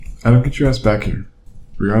Adam, get your ass back here.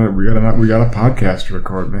 We got a podcast to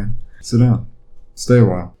record, man. Sit down. Stay a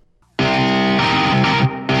while.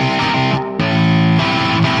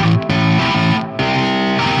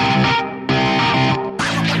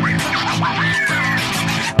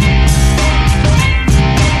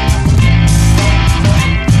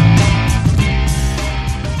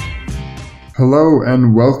 Hello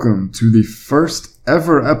and welcome to the first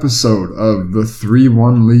ever episode of the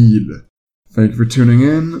 3-1 Lead. Thank you for tuning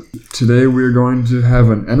in. Today we are going to have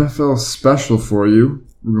an NFL special for you.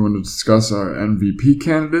 We're going to discuss our MVP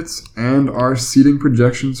candidates and our seeding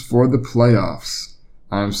projections for the playoffs.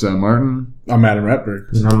 I'm Sam Martin. I'm Adam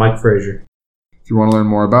Retberg. And I'm Mike Frazier. If you want to learn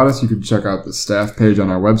more about us, you can check out the staff page on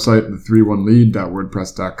our website,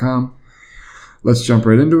 the31lead.wordpress.com. Let's jump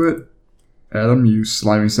right into it. Adam, you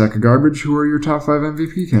slimy sack of garbage, who are your top 5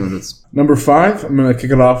 MVP candidates? Number 5, I'm going to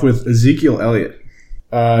kick it off with Ezekiel Elliott.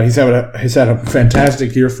 He's had a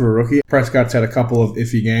fantastic year for a rookie. Prescott's had a couple of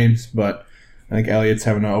iffy games, but I think Elliott's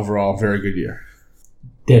having an overall very good year.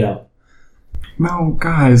 Ditto. No,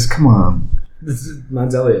 guys, come on.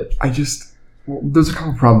 Mine's Elliott. There's a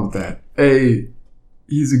couple problems with that. A,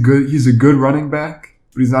 he's a good running back,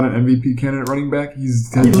 but he's not an MVP candidate running back. He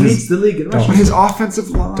leads the league in rushing. But his offensive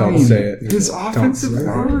line. Don't say it. His offensive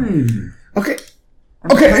line.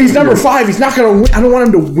 Okay, he's number 5. He's not going to win. I don't want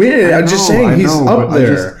him to win. I'm just saying he's up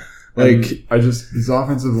there. His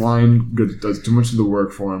offensive line does too much of the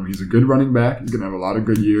work for him. He's a good running back. He's going to have a lot of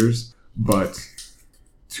good years, but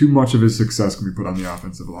too much of his success can be put on the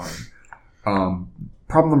offensive line.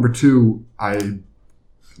 Problem number 2, I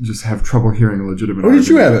just have trouble hearing a legitimate Who did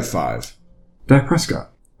you have at 5? Dak Prescott.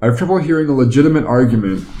 I have trouble hearing a legitimate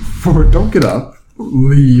argument for, don't get up,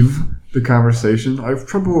 leave the conversation. I have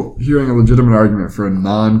trouble hearing a legitimate argument for a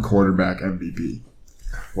non-quarterback MVP.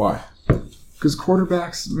 Why? Because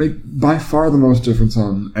quarterbacks make by far the most difference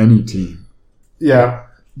on any team. Yeah,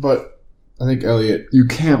 but I think Elliott... You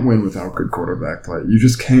can't win without good quarterback play. You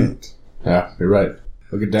just can't. Yeah, you're right.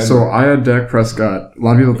 Look at Denver. So I had Dak Prescott. A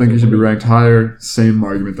lot of people think he should be ranked higher. Same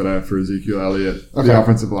argument that I have for Ezekiel Elliott. Okay. The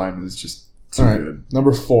offensive line is just too good.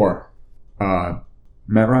 Number 4.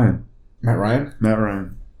 Matt Ryan. Matt Ryan? Matt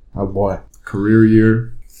Ryan. Oh, boy. Career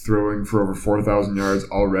year, throwing for over 4,000 yards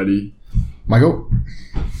already. Michael?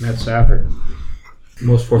 Matt Stafford.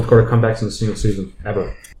 Most fourth quarter comebacks in a single season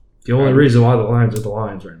ever. The only reason why the Lions are the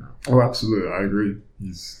Lions right now. Oh, absolutely. I agree.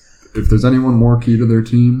 If there's anyone more key to their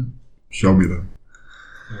team, show me them.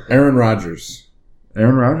 Aaron Rodgers.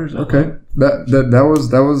 Aaron Rodgers? Okay.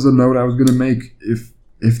 That was a note I was going to make. If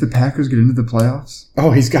the Packers get into the playoffs...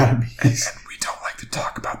 Oh, he's got to be. And we don't like to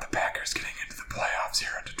talk about the Packers getting into the playoffs here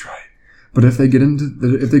in Detroit. But if they get into the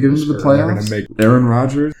playoffs, Aaron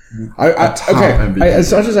Rodgers,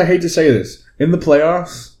 as much as I hate to say this, in the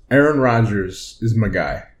playoffs, Aaron Rodgers is my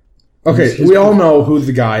guy. Okay, we all know who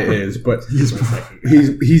the guy is, but he's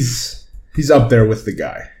up there with the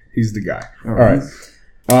guy. He's the guy. All right.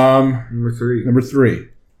 Number 3. Number 3.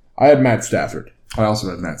 I had Matt Stafford. I also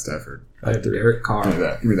had Matt Stafford. I have Derek Carr.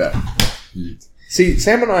 Give me that. See,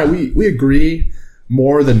 Sam and I, we agree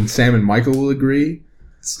more than Sam and Michael will agree.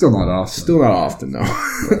 Still not often. No.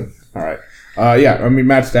 All right.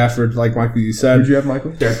 Matt Stafford, like Michael, you said. Who'd you have,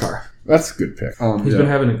 Michael? Derek Carr. That's a good pick. He's been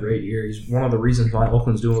having a great year. He's one of the reasons why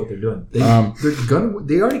Oakland's doing what they're doing. They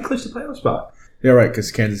already clinched the playoff spot. Yeah, right,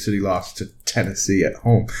 because Kansas City lost to Tennessee at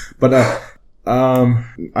home. But I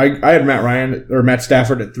had Matt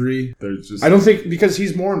Stafford at 3. I don't think, because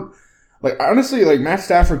he's more honestly, Matt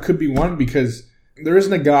Stafford could be one, because there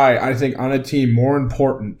isn't a guy, I think, on a team more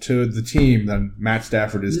important to the team than Matt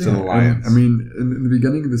Stafford is to the Lions. In the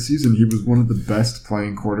beginning of the season, he was one of the best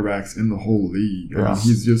playing quarterbacks in the whole league.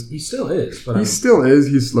 He still is. But still is.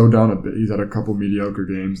 He's slowed down a bit. He's had a couple mediocre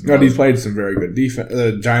games. But he's played some very good defense.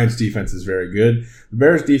 The Giants' defense is very good. The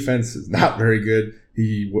Bears' defense is not very good.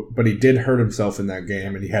 But he did hurt himself in that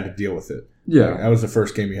game, and he had to deal with it. Yeah. That was the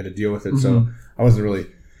first game he had to deal with it, so I wasn't really...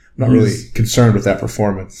 Not really concerned with that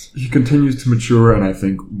performance. He continues to mature, and I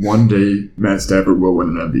think one day Matt Stafford will win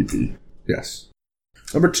an MVP. Yes.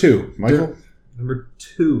 Number 2, Michael? Number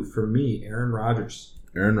 2 for me, Aaron Rodgers.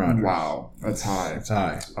 Aaron Rodgers. Wow, that's high. That's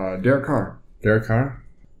high. Derek Carr. Derek Carr?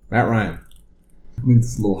 Matt Ryan. I think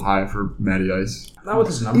it's a little high for Matty Ice. Not with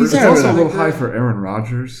his numbers. It's also a little high for Aaron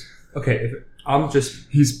Rodgers. Okay, the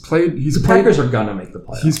Packers are gonna make the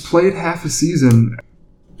playoffs. He's played half a season.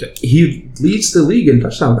 He leads the league in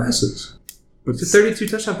touchdown passes. But 32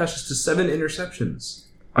 touchdown passes to 7 interceptions.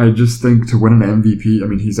 I just think to win an MVP,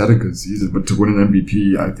 he's had a good season, but to win an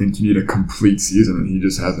MVP, I think you need a complete season, and he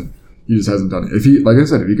just hasn't done it. If he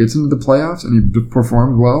gets into the playoffs and he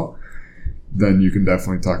performs well, then you can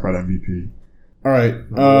definitely talk about MVP. All right.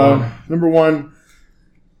 Number one,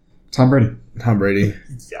 Tom Brady. Tom Brady.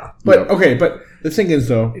 Yeah. But Yep. okay, but the thing is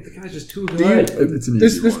though, The guy's just too do good. It's an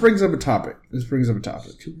this easy this one. brings up a topic.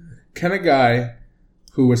 Can a guy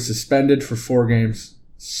who was suspended for 4 games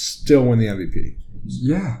still win the MVP?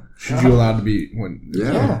 Yeah. Should you allow to be win?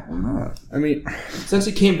 Yeah. Why not? I mean, Since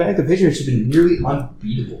he came back, the Patriots have been nearly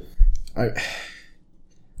unbeatable. I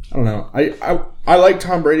don't know. I like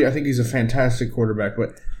Tom Brady. I think he's a fantastic quarterback,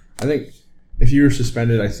 but I think if you were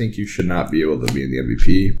suspended, I think you should not be able to be in the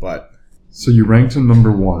MVP. But So you ranked him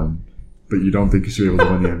number 1, but you don't think you should be able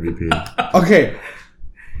to win the MVP. okay,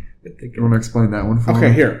 You want to explain that one for me?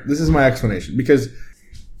 okay. Here, this is my explanation because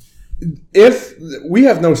if we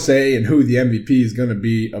have no say in who the MVP is going to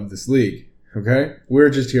be of this league, okay, we're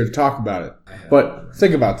just here to talk about it. But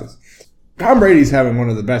think about this: Tom Brady's having one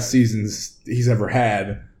of the best seasons he's ever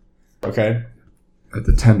had. Okay. At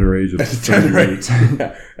the tender age of At the tender 38.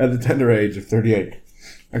 at the tender age of 38.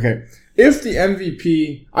 Okay. If the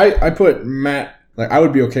MVP, I put Matt, like I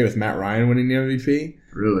would be okay with Matt Ryan winning the MVP.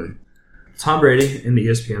 Really? Tom Brady in the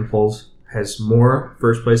ESPN polls has more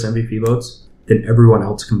first place MVP votes than everyone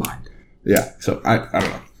else combined. Yeah. So I don't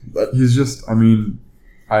know. But He's just, I mean,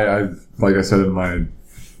 I like I said in my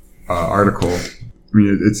article, I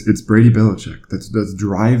mean, it's Brady Belichick that's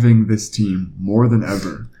driving this team more than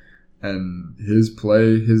ever. And his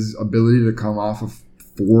play, his ability to come off a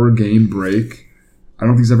 4-game break, I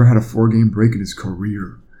don't think he's ever had a 4-game break in his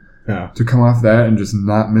career. yeah. To come off that and just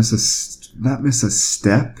not miss a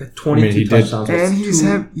step. 22 I mean, he did- touchdowns. And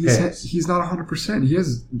with he's not 100%. He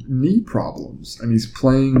has knee problems, and he's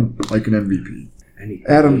playing like an MVP.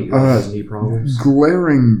 Adam, has knee problems.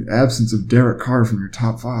 Glaring absence of Derek Carr from your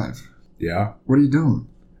top 5. Yeah. What are you doing?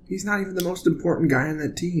 He's not even the most important guy on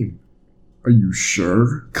that team. Are you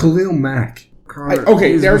sure? Khalil Mack. Carr,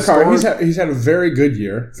 Derek Carr. He's had a very good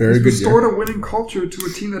year. Very good restored year. a winning culture to a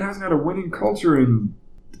team that hasn't had a winning culture in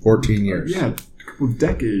 14 years. a couple of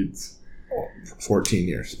decades. 14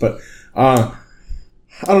 years. But I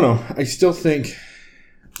don't know. I still think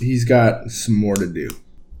he's got some more to do.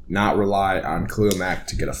 Not rely on Khalil Mack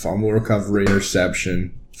to get a fumble recovery,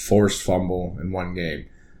 interception, forced fumble in one game.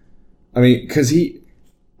 I mean, because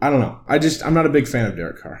I don't know. I'm not a big fan of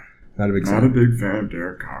Derek Carr. Not a big Not fan. a big fan of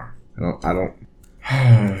Derek Carr. I don't. I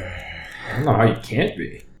don't know how you can't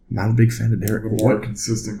be. Not a big fan of Derek The more Carr.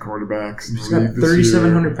 consistent quarterbacks in He's the got league this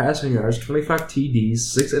 3,700 passing yards, 25 TDs,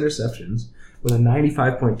 6 interceptions, with a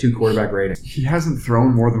 95.2 quarterback rating. year. He hasn't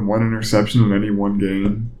thrown more than 1 interception in any one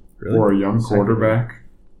game Really? for a young Second. quarterback.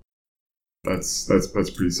 That's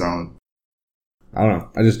pretty solid. I don't know.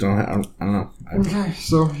 I just don't. I don't know. I'm Okay,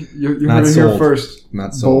 so you're Not going to hear sold. first.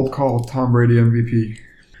 not sold. Bold call, Tom Brady MVP.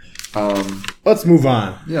 Let's move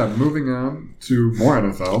on. Yeah, moving on to more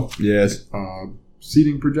NFL. Yes.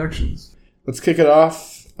 Seeding projections. Let's kick it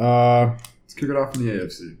off. Let's kick it off in the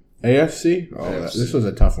AFC. AFC? Oh, AFC. this was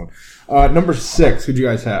a tough one. Number 6. Who'd you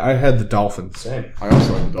guys have? I had the Dolphins. Same. I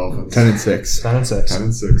also have the Dolphins. 10-6. 10-6.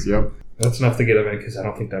 10-6, yep. That's enough to get them in because I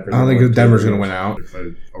don't think Denver's I don't gonna think win. Denver's going to win out.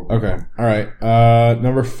 Excited. Okay. All right.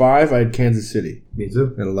 Number 5, I had Kansas City Me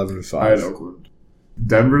too. at 11-5. I had Oakland.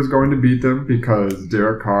 Denver's going to beat them because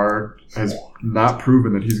Derek Carr has not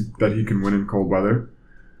proven that he can win in cold weather.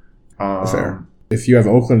 Fair. If you have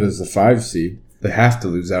Oakland as the 5 seed, they have to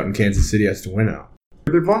lose out, and Kansas City has to win out.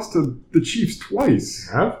 They've lost to the Chiefs twice.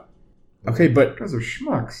 Huh? Okay, but You guys are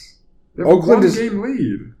schmucks. They have Oakland a is- one-game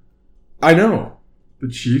lead. I know. The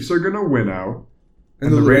Chiefs are going to win out, And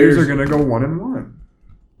and the the Raiders are Raiders- going to go 1-1.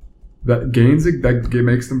 That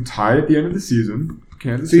makes them tied at the end of the season.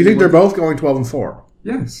 Kansas So you City think they're wins- both going 12-4?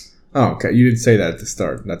 Yes. Oh, okay. You didn't say that at the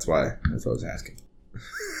start. That's why. That's what I was asking.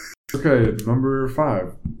 Okay, number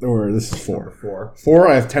 5. Or this is 4. 4. 4,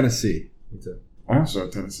 I have Tennessee. Me too. I also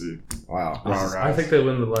have Tennessee. Wow. Wow, guys. I think they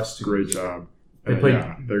win the last 2. Great job. They played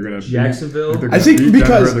they're gonna Jacksonville. Beat, I think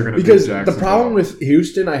because they're gonna because beat the Jacksonville. problem with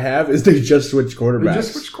Houston I have is they just switched they quarterbacks.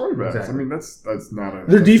 just switched quarterbacks. Exactly. I mean that's not a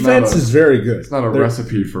Their that's defense not a- is very good. It's not a They're-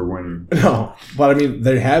 recipe for winning. No, but I mean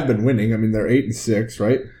they have been winning. I mean they're 8-6,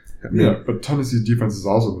 right? I mean, Yeah, but Tennessee's defense has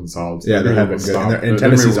also been solid. So yeah, they they're have gonna been good. stop. And, They're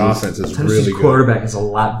Tennessee's gonna lose. offense is Tennessee's really good. quarterback is a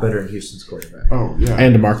lot better than Houston's quarterback. Oh yeah,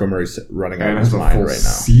 And DeMarco Murray's running out and of his has a mind full right now.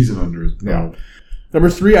 season under his belt. Number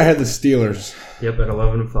 3, I had the Steelers. Yep, at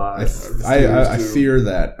 11-5. I too. fear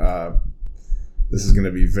that this is going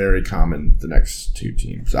to be very common, the next 2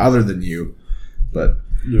 teams, other than you. But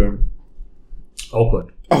Yeah,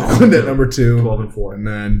 Oakland, Oakland at number 2. 12-4. And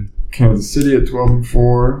then Kansas City at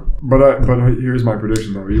 12-4. But here's my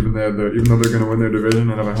prediction though. Even though they're going to win their division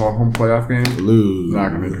and have a home playoff game, lose. they're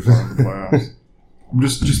not going to make it far in the playoffs.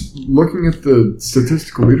 Just looking at the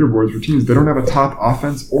statistical leaderboards for teams, they don't have a top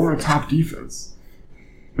offense or a top defense.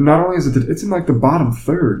 And not only is it's in like the bottom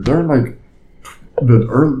third. They're in like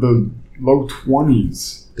the low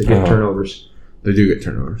 20s. They get turnovers. They do get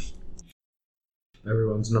turnovers.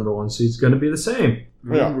 Everyone's number one seed's going to be the same.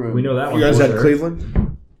 Yeah. We know that one. You guys had there.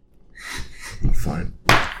 Cleveland? Fine.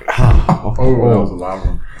 Oh, that was a loud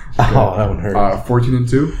one. Oh, that one hurt.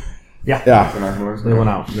 14-2. Yeah. They're not gonna lose. They went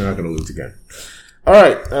out. They're not going to lose again. All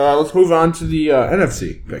right. Let's move on to the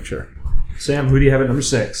NFC picture. Sam, who do you have at number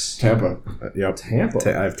 6? Tampa. Yep.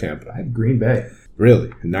 Tampa. I have Tampa. I have Green Bay. Really?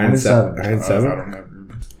 9-7. 9-7. 9-7? I don't have.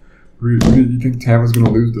 Who do you think Tampa's gonna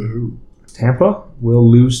lose to who? Tampa will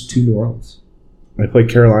lose to New Orleans. They play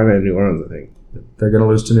Carolina and New Orleans, I think. They're going to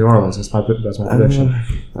lose to New Orleans. That's my prediction.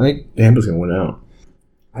 I think Tampa's going to win out.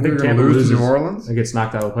 I think They're Tampa gonna lose loses to New Orleans. and gets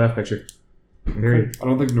knocked out of the playoff picture. Period. I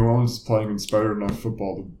don't think New Orleans is playing inspired enough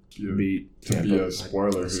football to be a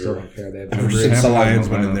spoiler I still here. don't care. They have Ever no since grades. the Tampa Lions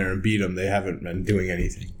hasn't went in won. there and beat them, they haven't been doing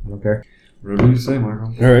anything. I don't care. Whatever you say,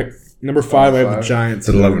 Michael. All right. Number 5, I have the 5. Giants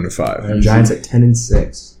at 11-5. I have Giants at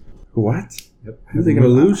 10-6. What? Yep. Who are they going to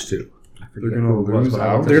lose to? I forget They're gonna who it was, lose but I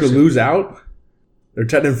out? looked They're at going to it. lose out? They're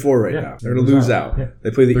 10-4 right Yeah. now. They're going to lose out. Yeah.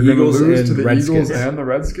 They play the They're Eagles gonna lose and to the Redskins. Eagles and the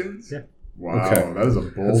Redskins. Yeah. Wow, Okay. that is a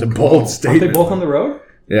bold. That's a call. bold Aren't statement. they both on the road?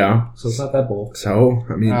 Yeah. So it's not that bold. So,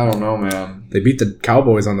 I mean, I don't know, man. they beat the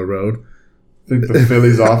Cowboys on the road. Think the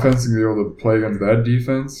Phillies offense is gonna be able to play against that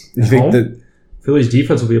defense? You At think home? that? Philly's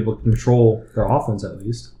defense will be able to control their offense at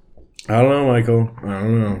least. I don't know, Michael. I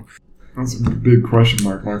don't know. That's a big question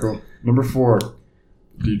mark, Michael. Number 4,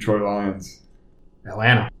 Detroit Lions.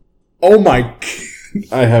 Atlanta. Oh my!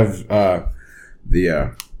 I have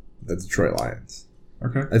the Detroit Lions.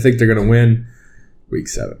 Okay. I think they're going to win Week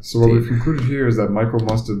 7. So what we've concluded here is that Michael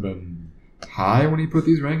must have been high when he put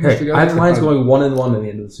these rankings Hey, together. I have the Lions going 1-1 at the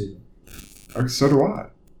end of the season. So do I.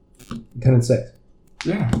 10-6.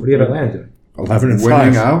 Yeah. What do you have Atlanta doing? 11-5.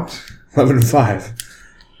 Winning out. 11-5.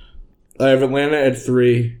 I have Atlanta at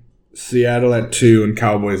 3, Seattle at 2, and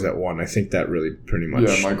Cowboys at 1. I think that really pretty much.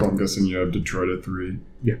 Yeah, Michael, I'm guessing you have Detroit at 3.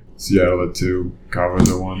 Yeah. Seattle at 2. Cowboys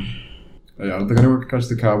at 1. Yeah, I don't think anyone can catch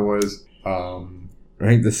the Cowboys. I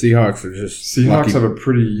think the Seahawks are just Seahawks lucky. have a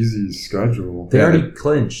pretty easy schedule. They Yeah. already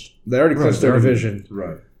clinched. They already clinched their division.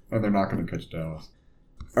 Right. And they're not going to catch Dallas.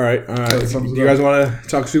 All right. That sums Do it you guys want to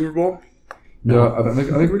talk Super Bowl? Yeah, I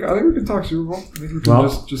think we can talk Super Bowl. I think we can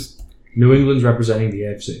Well, just New England's representing the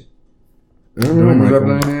AFC. I don't New know, England's Michael.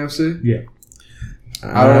 representing the AFC? Yeah.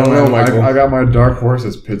 I don't know, Michael. I got my dark horse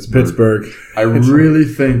as Pittsburgh. Pittsburgh. I really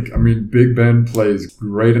think, Big Ben plays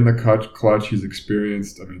great in the clutch. He's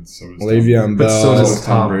experienced. So does Le'Veon But so Bell. does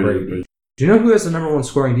Tom Brady. Do you know who has the number 1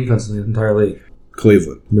 scoring defense in the entire league?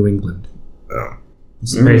 Cleveland. New England. Oh.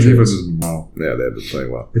 It's the New England defense Patriots. is wow. Yeah, they've been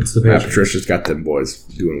playing well. It's the Matt Patriots. Patricia's got them boys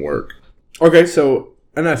doing work. Okay, so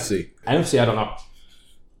NFC. NFC, I don't know.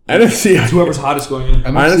 NFC. It's whoever's hottest going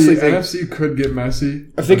in. honestly think- NFC could get messy.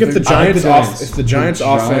 I think if the Giants if the Giants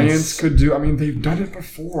offense could do. They've done it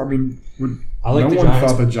before. I like no the one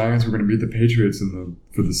Giants. thought the Giants were going to beat the Patriots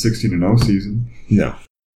for the 16-0 season. No.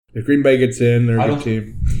 If Green Bay gets in, they're I a good don't-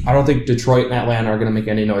 team. I don't think Detroit and Atlanta are going to make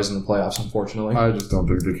any noise in the playoffs, unfortunately. I just don't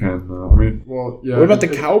think they can. Yeah. What about the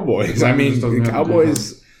Cowboys? I mean, just doesn't the have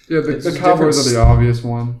Cowboys. Yeah, It's the a Cowboys different- are the obvious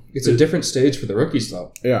one. It's a different stage for the rookies,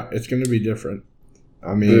 though. Yeah, it's going to be different.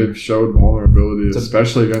 I mean, They've showed vulnerability, It's a-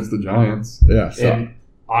 especially against the Giants. yeah. So, And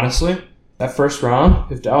honestly, that first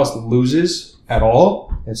round, if Dallas loses at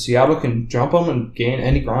all and Seattle can jump them and gain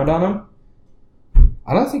any ground on them,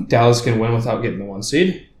 I don't think Dallas can win without getting the 1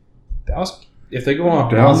 seed. Dallas, if they go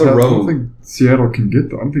on the I don't road, think Seattle can get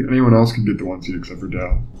I don't think anyone else can get the 1 seed except for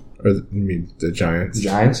Dallas. or you mean the Giants? the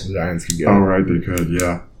Giants. The Giants can get Oh, it. right, they could,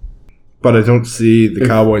 yeah. But I don't see the If-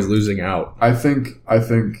 Cowboys losing out. I think,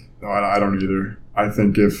 no, I don't either. I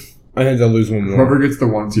think if I think they'll lose one more. whoever gets the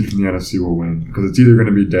 1 seed from the NFC will win because it's either going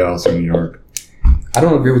to be Dallas or New York. I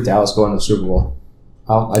don't agree with Dallas going to the Super Bowl.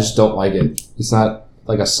 I just don't like it. It's not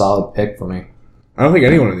like a solid pick for me. I don't think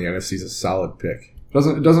anyone in the NFC is a solid pick.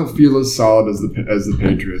 It doesn't feel as solid as the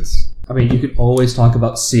Patriots. I mean, you could always talk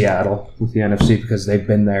about Seattle with the NFC because they've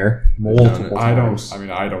been there multiple I times.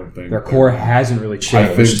 don't think Their core hasn't really I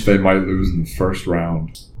changed. think they might lose in the first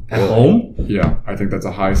round. At home? Yeah, I think that's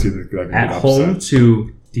a high seed that can At get home upset.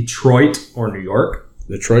 to Detroit or New York?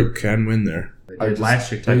 Detroit can win there. They I did just-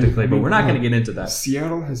 last year, technically, but we're not going to get into that.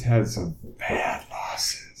 Seattle has had some bad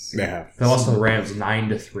losses. They have. They lost to the Rams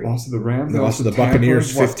 9-3. Lost to the Rams. They lost to the Tampa,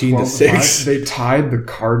 Buccaneers 15-6. They tied the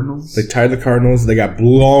Cardinals. They tied the Cardinals. They got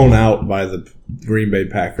blown out by the Green Bay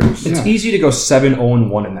Packers. It's Yeah. easy to go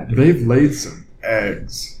 7-0-1 in that division. They've laid some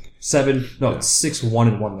eggs. It's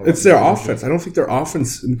 6-1-1. It's their offense. I don't think their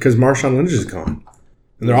offense, because Marshawn Lynch is gone.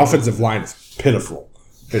 And their offensive line is pitiful.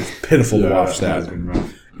 It's pitiful to watch that.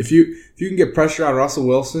 If you can get pressure on Russell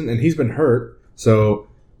Wilson, and he's been hurt, so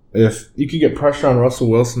if you can get pressure on Russell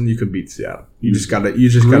Wilson, you can beat Seattle. You just gotta.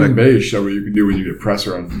 Green Bay show what you can do when you get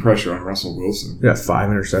pressure on Russell Wilson. Yeah, 5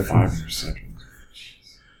 interceptions.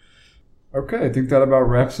 Okay, I think that about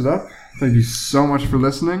wraps it up. Thank you so much for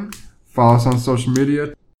listening. Follow us on social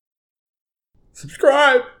media.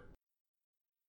 Subscribe.